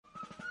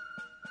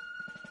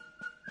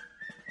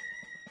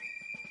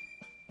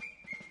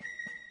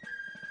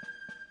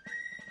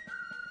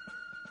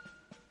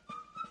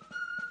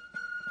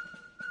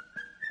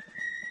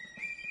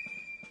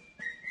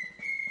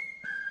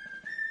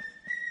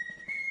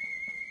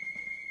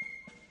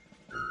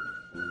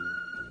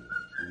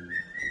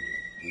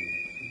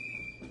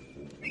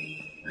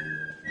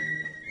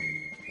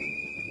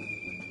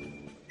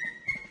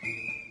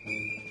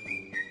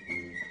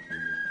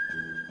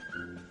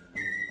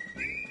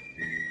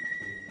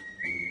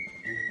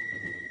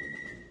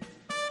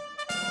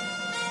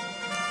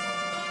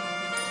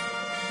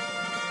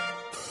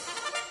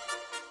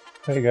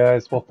Hey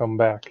guys, welcome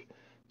back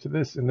to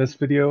this. In this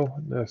video,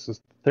 this is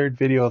the third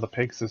video of the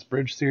Pegasus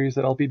Bridge series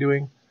that I'll be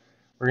doing.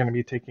 We're going to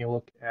be taking a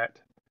look at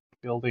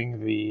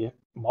building the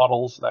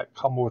models that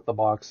come with the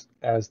box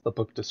as the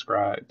book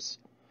describes.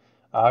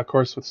 Of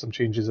course, with some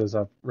changes as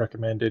I've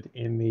recommended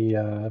in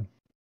the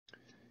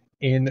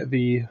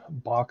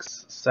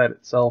box set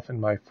itself in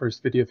my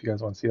first video. If you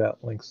guys want to see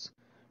that, links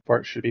for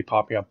it should be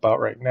popping up about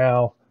right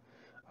now.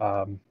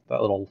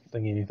 That little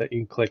thingy that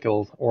you can click,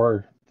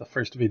 or the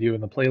first video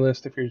in the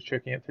playlist if you're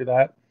checking it through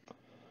that.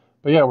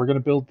 But yeah, we're going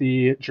to build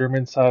the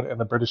German side and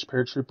the British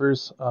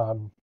paratroopers.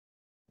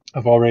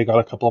 I've already got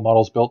a couple of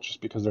models built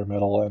just because they're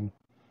metal, and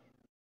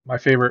my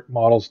favorite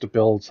models to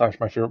build, slash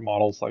my favorite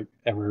models like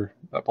ever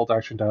that Bolt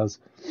Action does,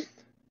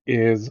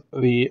 is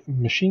the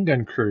machine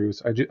gun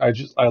crews. I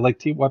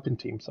like weapon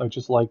teams. I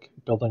just like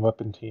building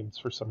weapon teams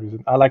for some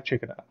reason. I like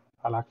chicken.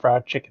 I like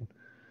fried chicken.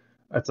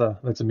 That's a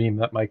meme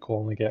that Mike will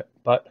only get.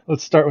 But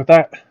let's start with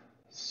that.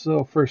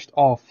 So first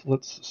off,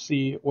 let's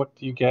see what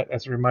you get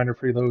as a reminder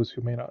for those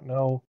who may not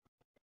know.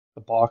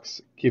 The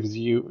box gives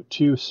you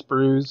two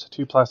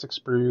plastic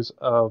sprues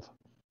of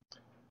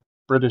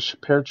British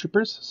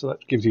paratroopers. So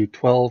that gives you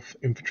 12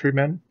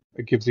 infantrymen.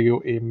 It gives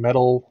you a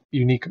metal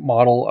unique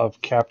model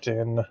of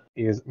Captain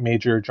is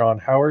Major John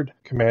Howard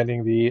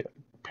commanding the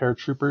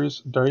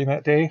paratroopers during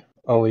that day,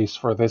 at least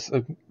for this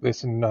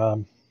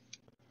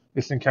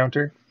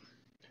encounter.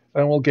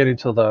 And we'll get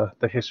into the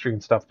history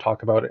and stuff,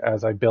 talk about it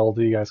as I build.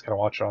 You guys kind of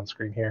watch it on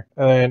screen here.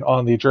 And then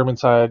on the German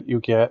side, you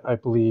get, I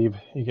believe,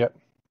 you get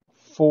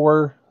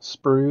 4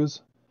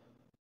 sprues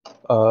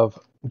of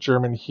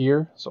German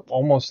here, so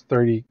almost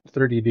 30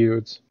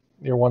 dudes.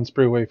 You're one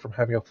sprue away from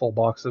having a full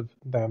box of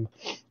them,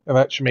 and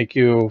that should make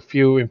you a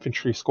few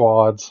infantry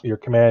squads, your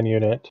command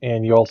unit,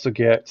 and you also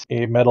get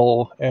a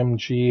metal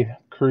MG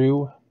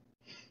crew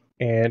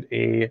and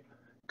a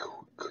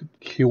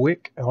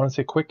quick, I want to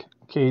say quick,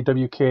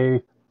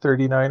 KWK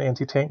 39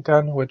 anti-tank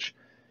gun, which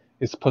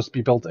is supposed to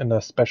be built in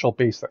a special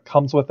base that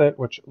comes with it,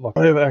 which, look,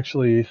 I have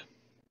actually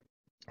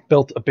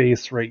built a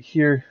base right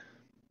here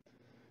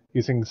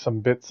using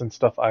some bits and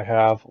stuff I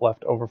have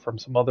left over from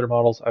some other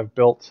models I've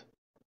built.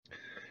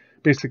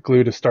 Basic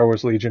glued a Star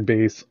Wars Legion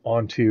base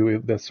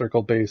onto the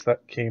circled base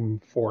that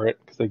came for it,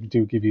 because they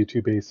do give you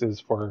 2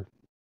 bases for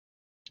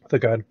the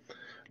gun.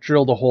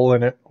 Drilled a hole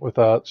in it with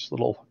a just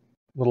little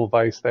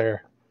vise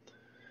there,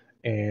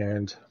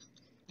 and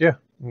yeah,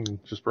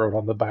 just wrote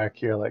on the back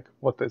here like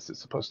what this is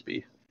supposed to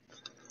be.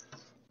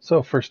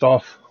 So first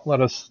off, let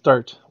us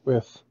start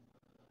with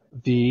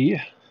the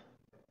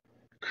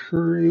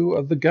crew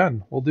of the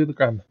gun. We'll do the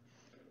gun.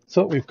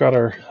 So we've got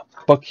our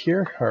book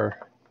here, our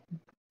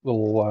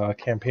little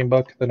campaign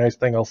book. The nice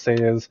thing I'll say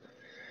is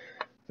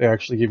they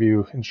actually give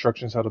you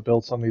instructions how to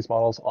build some of these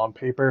models on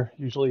paper.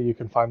 Usually you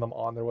can find them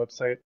on their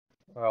website.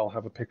 I'll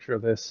have a picture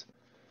of this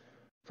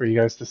for you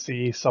guys to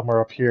see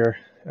somewhere up here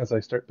as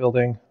I start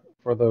building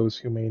for those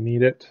who may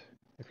need it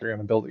if you're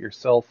going to build it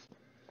yourself.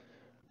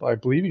 But I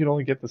believe you can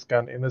only get this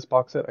gun in this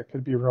box set. I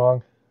could be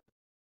wrong.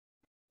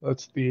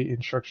 That's the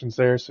instructions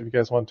there. So if you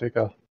guys want to take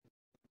a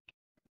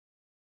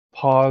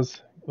pause,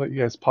 let you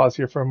guys pause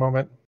here for a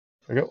moment.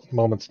 There we go.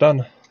 Moment's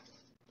done.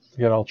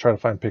 Again, I'll try to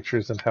find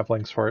pictures and have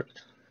links for it.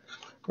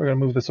 We're going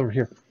to move this over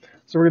here.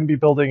 So we're going to be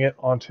building it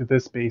onto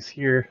this base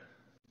here.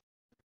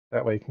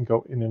 That way it can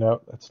go in and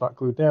out. That's not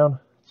glued down.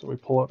 So we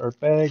pull out our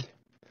bag.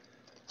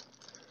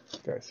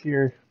 Guys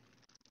here.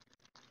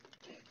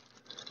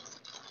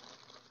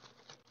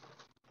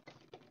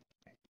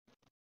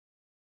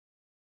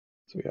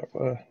 So we have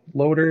a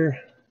loader,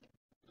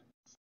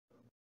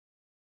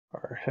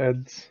 our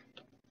heads,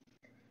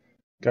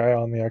 guy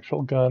on the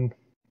actual gun,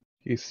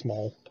 he's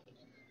small,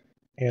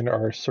 and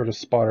our sort of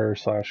spotter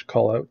slash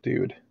call out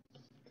dude.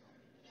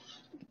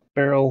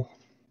 Barrel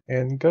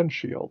and gun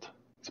shield.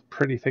 It's a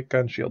pretty thick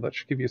gun shield. That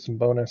should give you some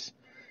bonus.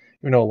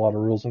 Even though a lot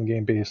of rules in the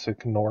game basic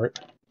ignore it.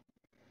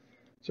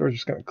 So we're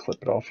just going to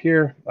clip it off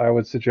here. I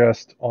would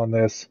suggest on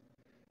this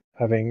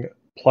having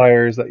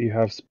pliers that you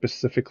have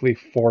specifically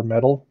for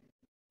metal,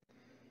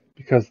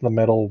 because the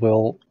metal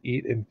will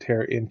eat and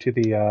tear into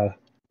the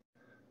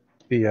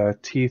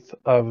teeth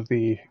of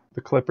the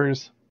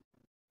clippers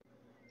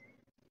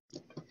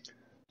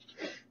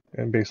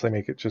and basically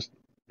make it just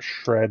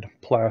shred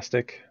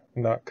plastic,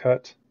 not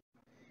cut.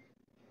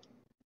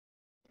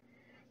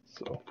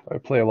 So I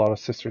play a lot of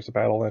Sisters of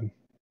Battle and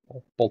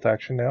Bolt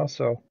Action now,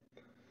 so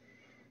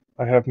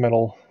I have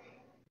metal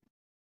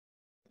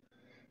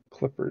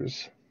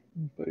clippers.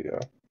 But yeah.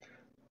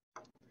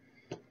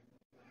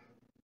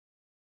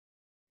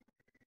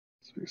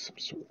 So some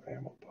sort of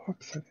ammo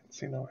box. I didn't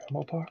see no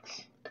ammo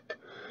box.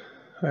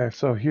 Alright,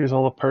 so here's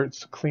all the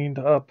parts cleaned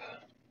up.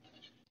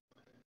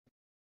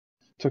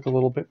 Took a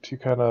little bit to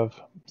kind of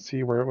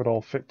see where it would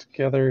all fit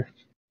together.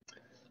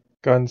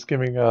 Gun's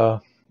giving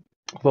a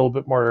little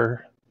bit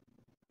more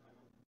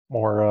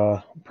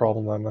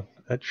problem than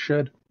it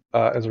should.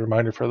 As a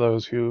reminder for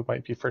those who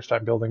might be first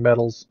time building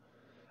metals,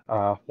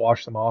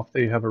 wash them off.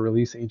 They have a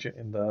release agent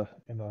in the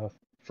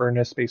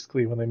furnace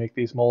basically when they make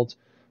these molds,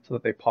 so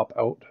that they pop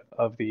out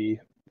of the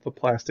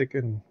plastic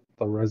and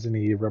the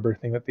resiny rubber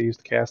thing that they use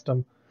to cast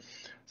them,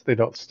 so they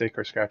don't stick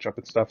or scratch up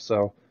and stuff.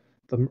 So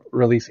the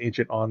release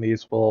agent on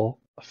these will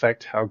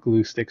affect how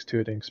glue sticks to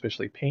it, and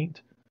especially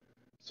paint.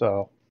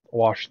 So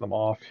wash them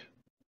off.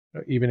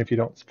 Even if you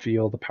don't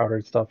feel the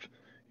powdered stuff,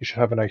 you should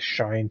have a nice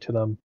shine to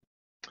them.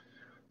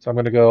 So I'm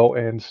going to go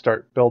and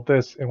start build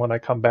this, and when I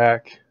come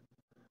back,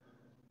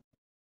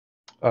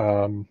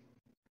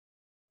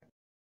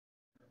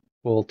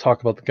 we'll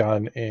talk about the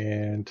gun,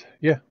 and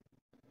yeah,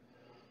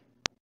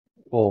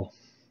 we'll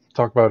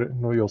talk about it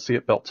and you'll see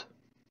it built.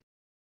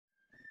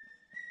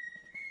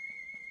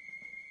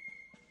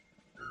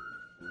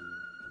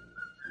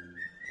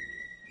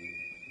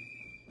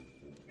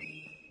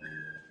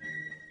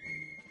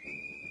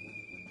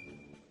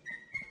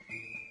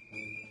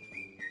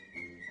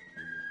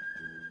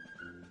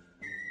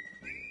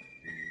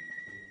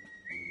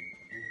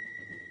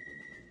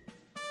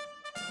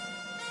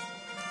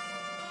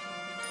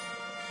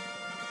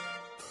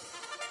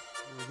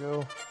 Here we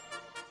go.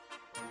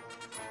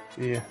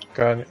 The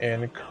gun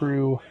and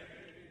crew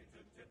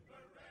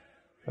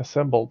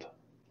assembled.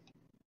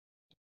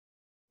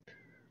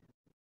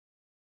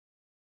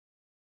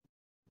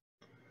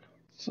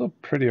 So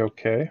pretty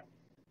okay.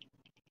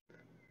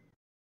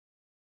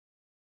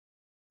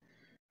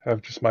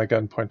 Have just my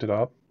gun pointed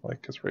up,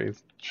 like because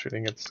Ray's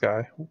shooting at the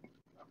sky.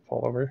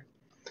 Fall over.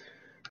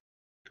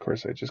 Of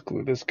course, I just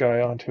glue this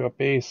guy onto a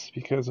base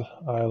because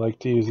I like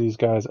to use these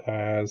guys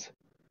as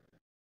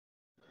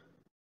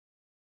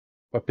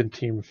weapon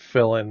team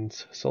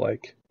fill-ins. So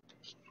like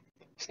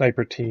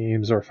sniper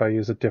teams, or if I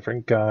use a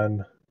different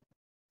gun,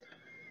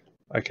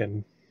 I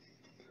can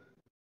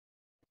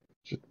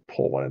just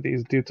pull one of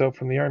these dudes out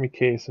from the army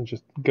case and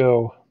just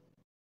go.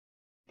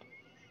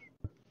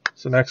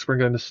 So next we're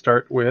going to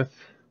start with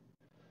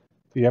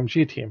the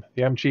MG team.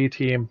 The MG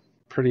team,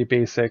 pretty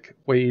basic,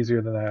 way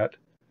easier than that.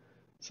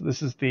 So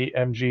this is the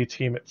MG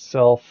team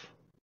itself.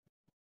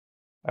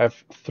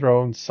 I've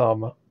thrown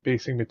some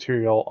basing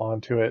material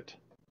onto it,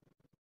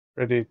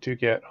 ready to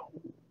get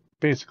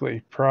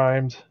basically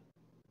primed.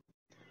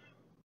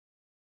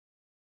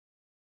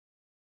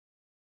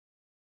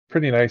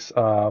 Pretty nice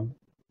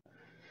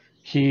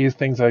keys,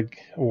 things I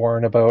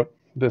warn about.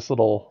 This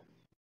little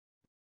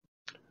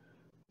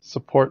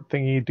support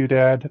thingy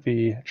doodad,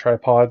 the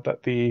tripod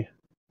that the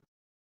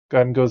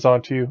gun goes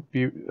onto,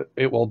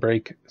 it will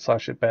break /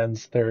 it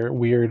bends. They're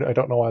weird. I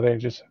don't know why they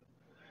just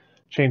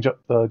change up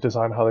the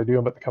design how they do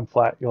them, but they come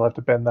flat. You'll have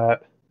to bend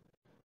that.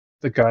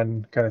 The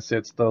gun kind of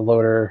sits, the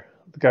loader,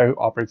 the guy who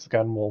operates the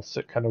gun will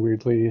sit kind of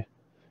weirdly,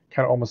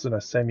 kind of almost in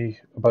a semi,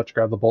 about to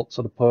grab the bolts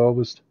of the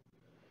post.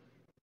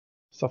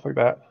 Stuff like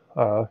that.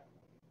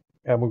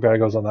 Ammo guy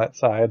goes on that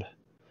side.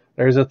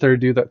 There's a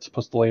third dude that's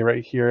supposed to lay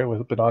right here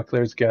with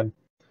binoculars. Again,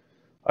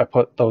 I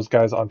put those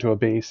guys onto a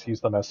base, use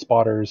them as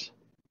spotters,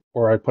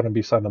 or I put them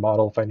beside the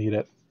model if I need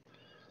it.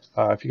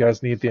 If you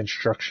guys need the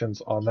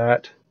instructions on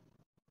that,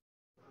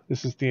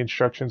 this is the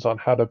instructions on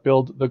how to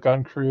build the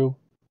gun crew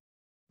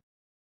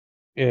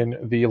in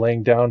the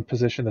laying down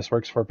position. This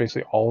works for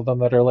basically all of them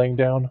that are laying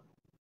down.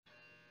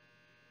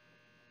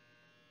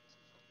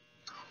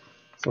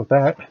 So with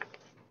that,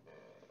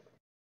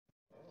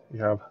 you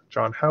have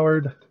John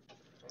Howard.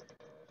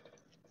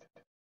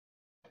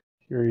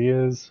 Here he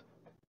is,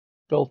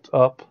 built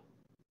up.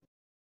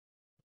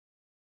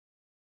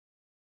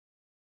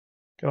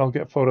 And I'll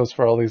get photos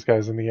for all these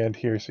guys in the end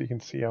here so you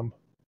can see them.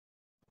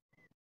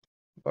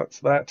 That's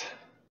that.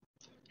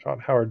 John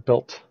Howard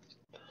built.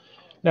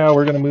 Now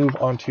we're going to move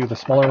on to the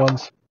smaller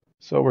ones.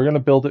 So we're going to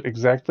build it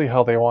exactly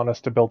how they want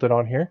us to build it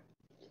on here.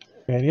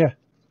 And yeah,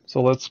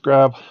 so let's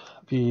grab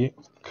the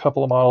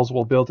couple of models.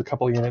 We'll build a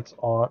couple of units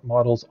on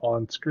models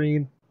on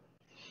screen,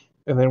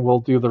 and then we'll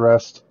do the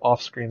rest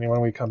off screen. And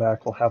when we come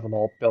back, we'll have them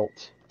all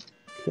built.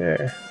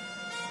 Okay.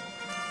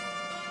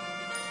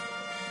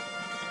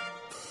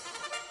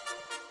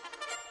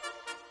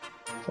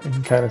 So you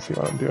can kind of see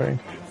what I'm doing.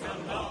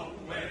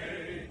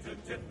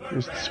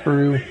 Here's the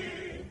sprue.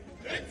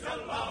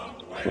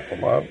 Flip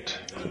them out,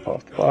 clip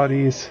off the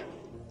bodies.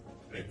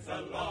 It's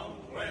a long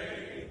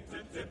way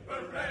to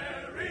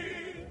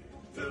Tipperary,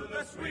 to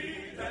the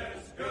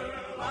sweetest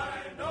girl I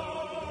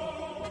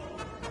know.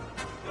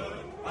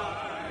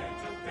 Goodbye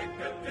to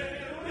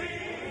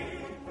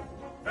Piccadilly,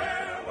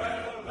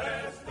 farewell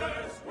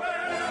Leicester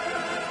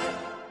Square.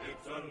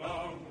 It's a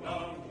long,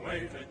 long way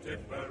to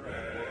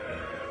Tipperary,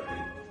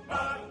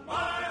 but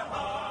my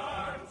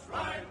heart's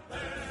right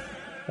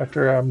there.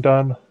 After I'm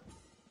done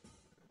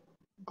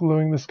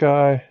gluing this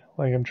guy,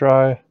 letting him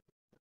dry,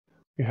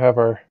 we have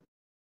our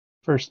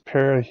first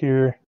pair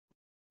here.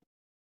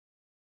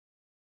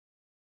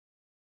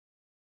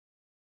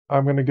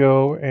 I'm going to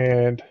go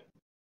and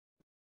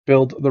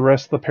build the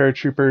rest of the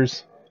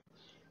paratroopers,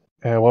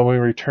 and when we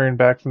return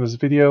back from this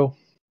video,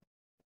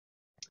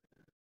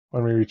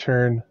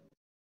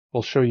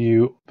 we'll show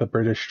you the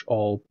British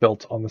all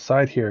built on the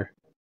side here.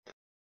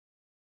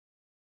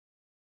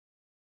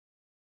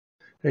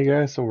 Hey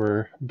guys, so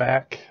we're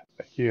back.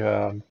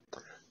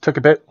 Took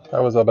a bit.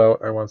 That was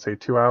about, I want to say,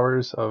 2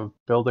 hours of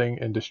building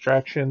and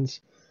distractions,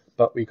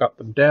 but we got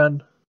them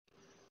done.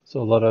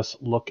 So let us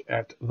look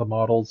at the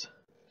models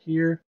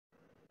here.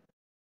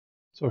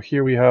 So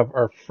here we have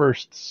our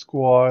first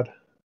squad,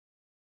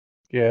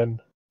 again,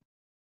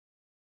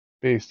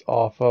 based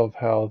off of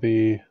how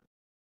the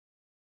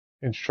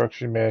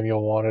instruction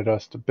manual wanted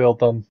us to build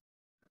them.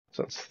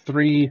 So it's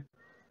three-man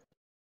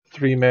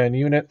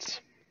units.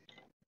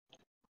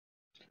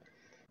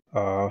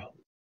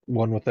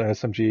 One with an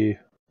SMG,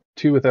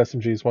 two with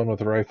SMGs, one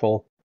with a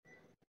rifle.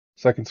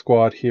 Second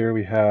squad here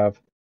we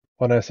have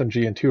one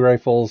SMG and two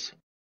rifles.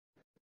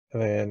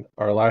 And then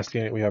our last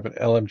unit we have an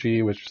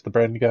LMG, which is the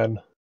Bren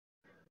gun,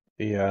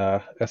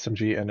 the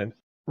SMG and a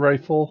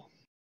rifle.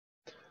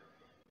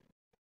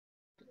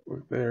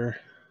 There.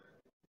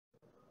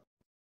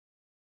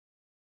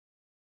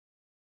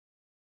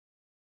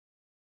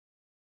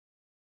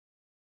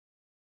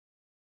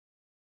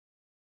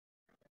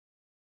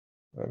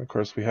 And of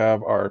course we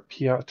have our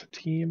Piat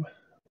team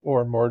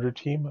or mortar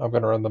team. I'm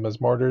going to run them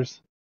as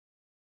mortars.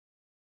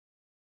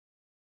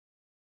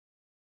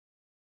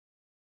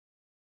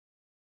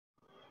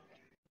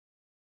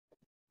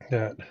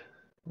 That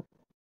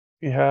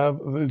we have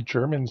the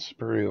German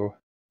sprue.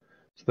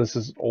 So this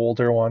is an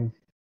older one.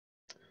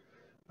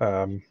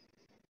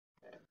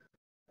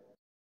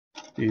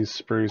 These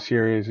sprues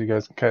here, as you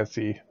guys can kind of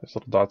see, there's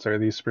little dots there.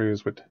 These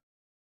sprues would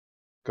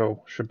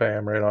go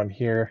shabam right on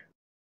here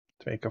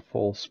to make a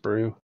full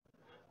sprue.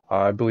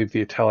 I believe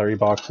the artillery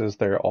boxes,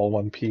 they're all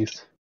one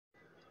piece.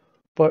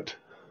 But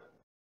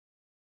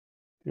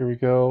here we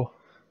go.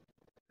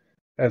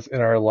 As in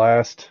our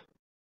last,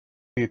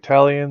 the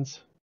Italians,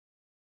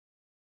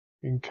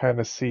 you can kind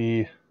of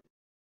see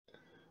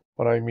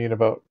what I mean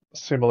about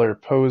similar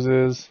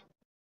poses.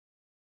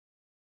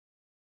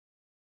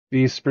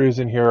 These sprues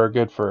in here are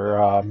good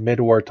for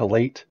mid-war to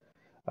late,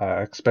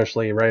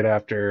 especially right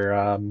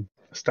after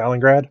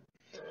Stalingrad,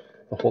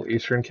 the whole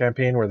Eastern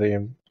campaign where they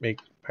make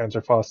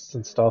Panzerfausts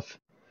and stuff.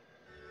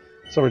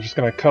 So we're just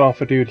going to cut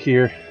off a dude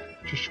here,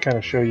 just to kind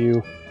of show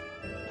you.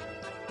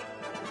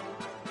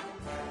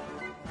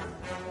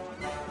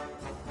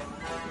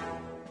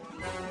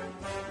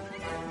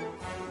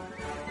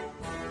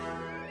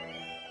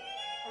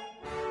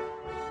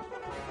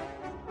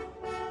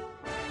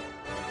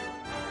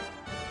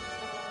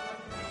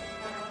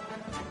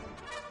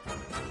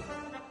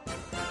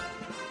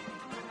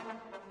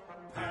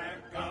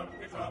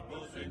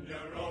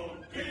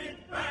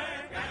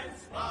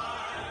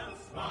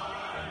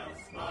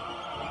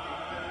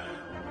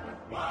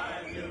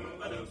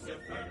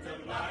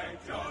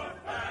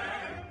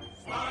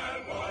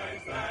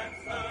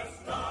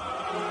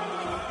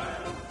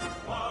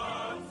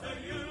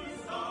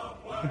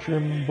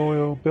 German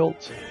boyo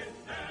built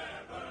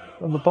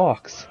on the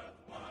box.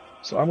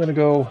 So I'm going to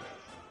go,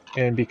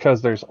 and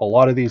because there's a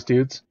lot of these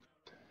dudes,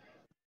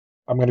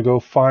 I'm going to go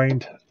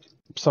find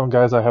some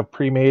guys I have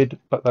pre-made,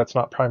 but that's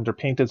not primed or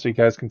painted, so you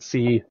guys can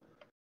see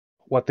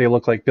what they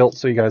look like built,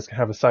 so you guys can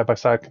have a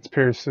side-by-side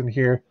comparison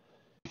here.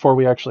 Before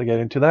we actually get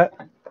into that,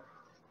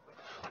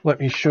 let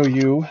me show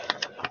you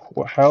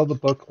how the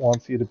book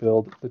wants you to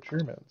build the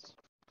Germans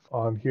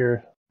on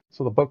here.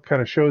 So the book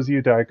kind of shows you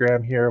a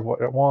diagram here of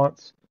what it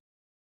wants.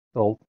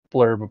 Little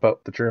blurb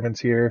about the Germans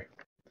here,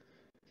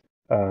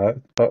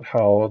 about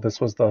how this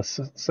was the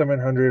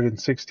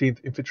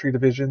 716th Infantry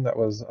Division that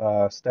was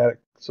static.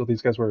 So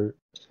these guys were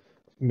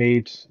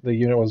made, the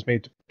unit was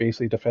made to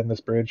basically defend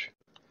this bridge.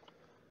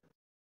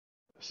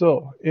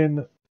 So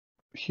in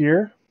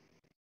here,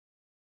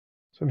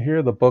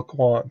 the book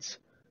wants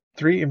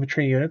 3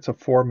 infantry units of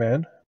 4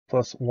 men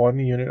plus 1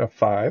 unit of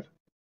 5.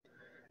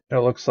 And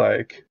it looks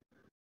like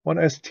 1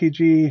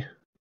 STG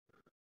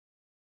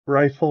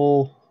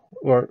rifle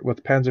or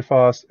with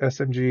Panzerfaust,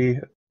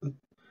 SMG,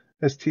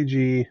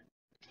 STG,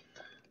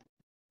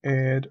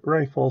 and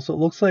rifle. So it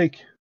looks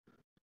like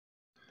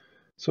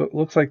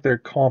they're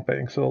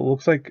comping. So it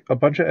looks like a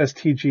bunch of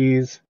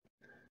STGs.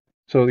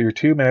 So your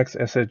 2 max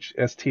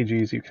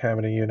STGs you can have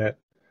in a unit,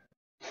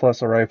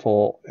 plus a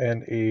rifle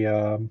and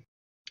and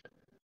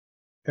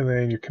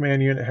then your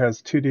command unit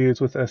has 2 dudes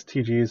with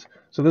STGs.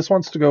 So this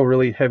wants to go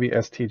really heavy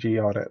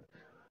STG on it,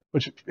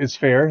 which is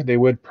fair. They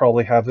would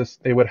probably have this.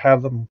 They would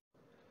have them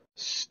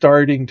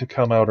starting to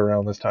come out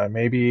around this time,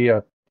 maybe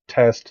a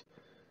test,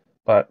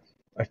 but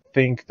I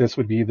think this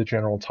would be the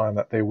general time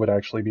that they would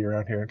actually be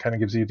around here. It kind of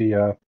gives you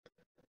the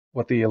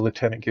what the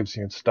lieutenant gives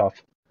you and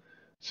stuff.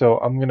 So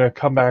I'm gonna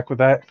come back with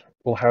that.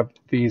 We'll have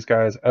these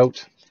guys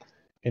out,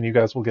 and you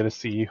guys will get to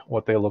see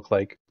what they look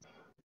like.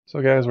 So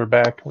guys, we're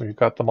back. We've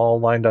got them all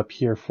lined up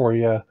here for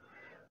you.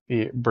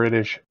 The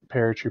British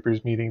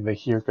paratroopers meeting the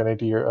here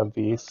Grenadier of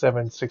the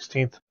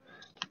 716th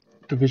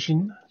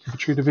Division,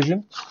 Infantry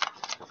Division.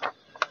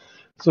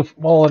 So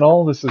all in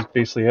all, this is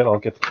basically it. I'll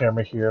get the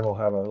camera here and we'll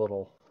have a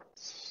little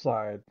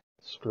side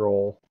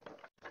scroll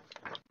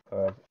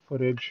of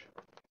footage.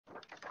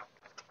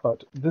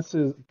 But this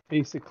is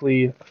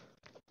basically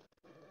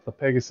the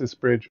Pegasus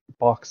Bridge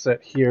box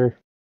set here.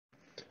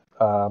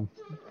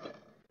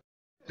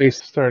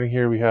 Starting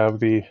here, we have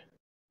the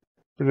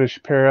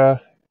British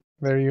para,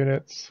 their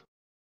units.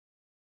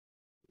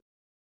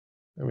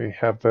 And we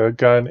have the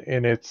gun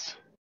in its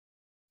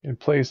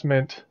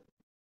emplacement.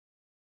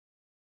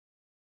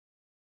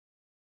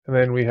 And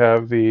then we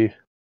have the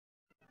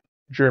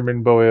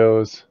German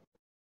boyos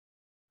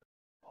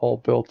all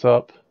built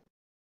up.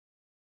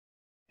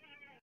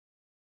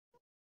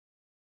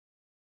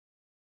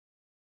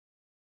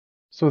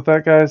 So with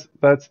that, guys,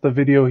 that's the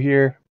video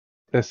here.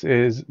 This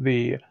is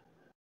the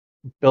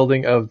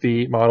building of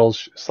the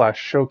models /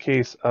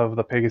 showcase of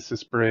the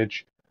Pegasus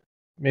Bridge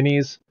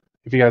minis.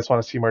 If you guys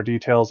want to see more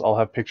details, I'll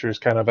have pictures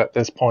kind of at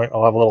this point.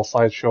 I'll have a little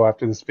slideshow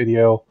after this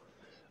video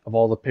of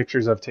all the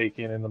pictures I've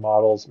taken in the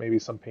models, maybe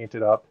some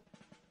painted up.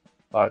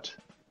 But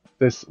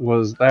this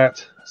was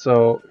that.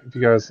 So if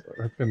you guys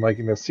have been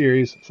liking this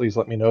series, please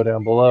let me know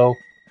down below.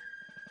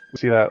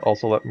 See that,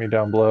 also let me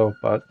down below.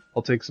 But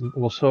I'll take some,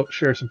 we'll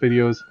share some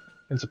videos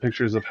and some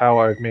pictures of how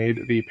I've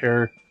made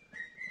the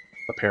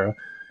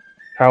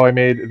how I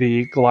made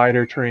the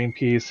glider terrain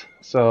piece.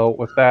 So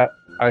with that,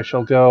 I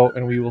shall go,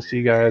 and we will see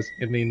you guys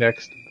in the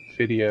next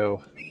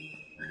video.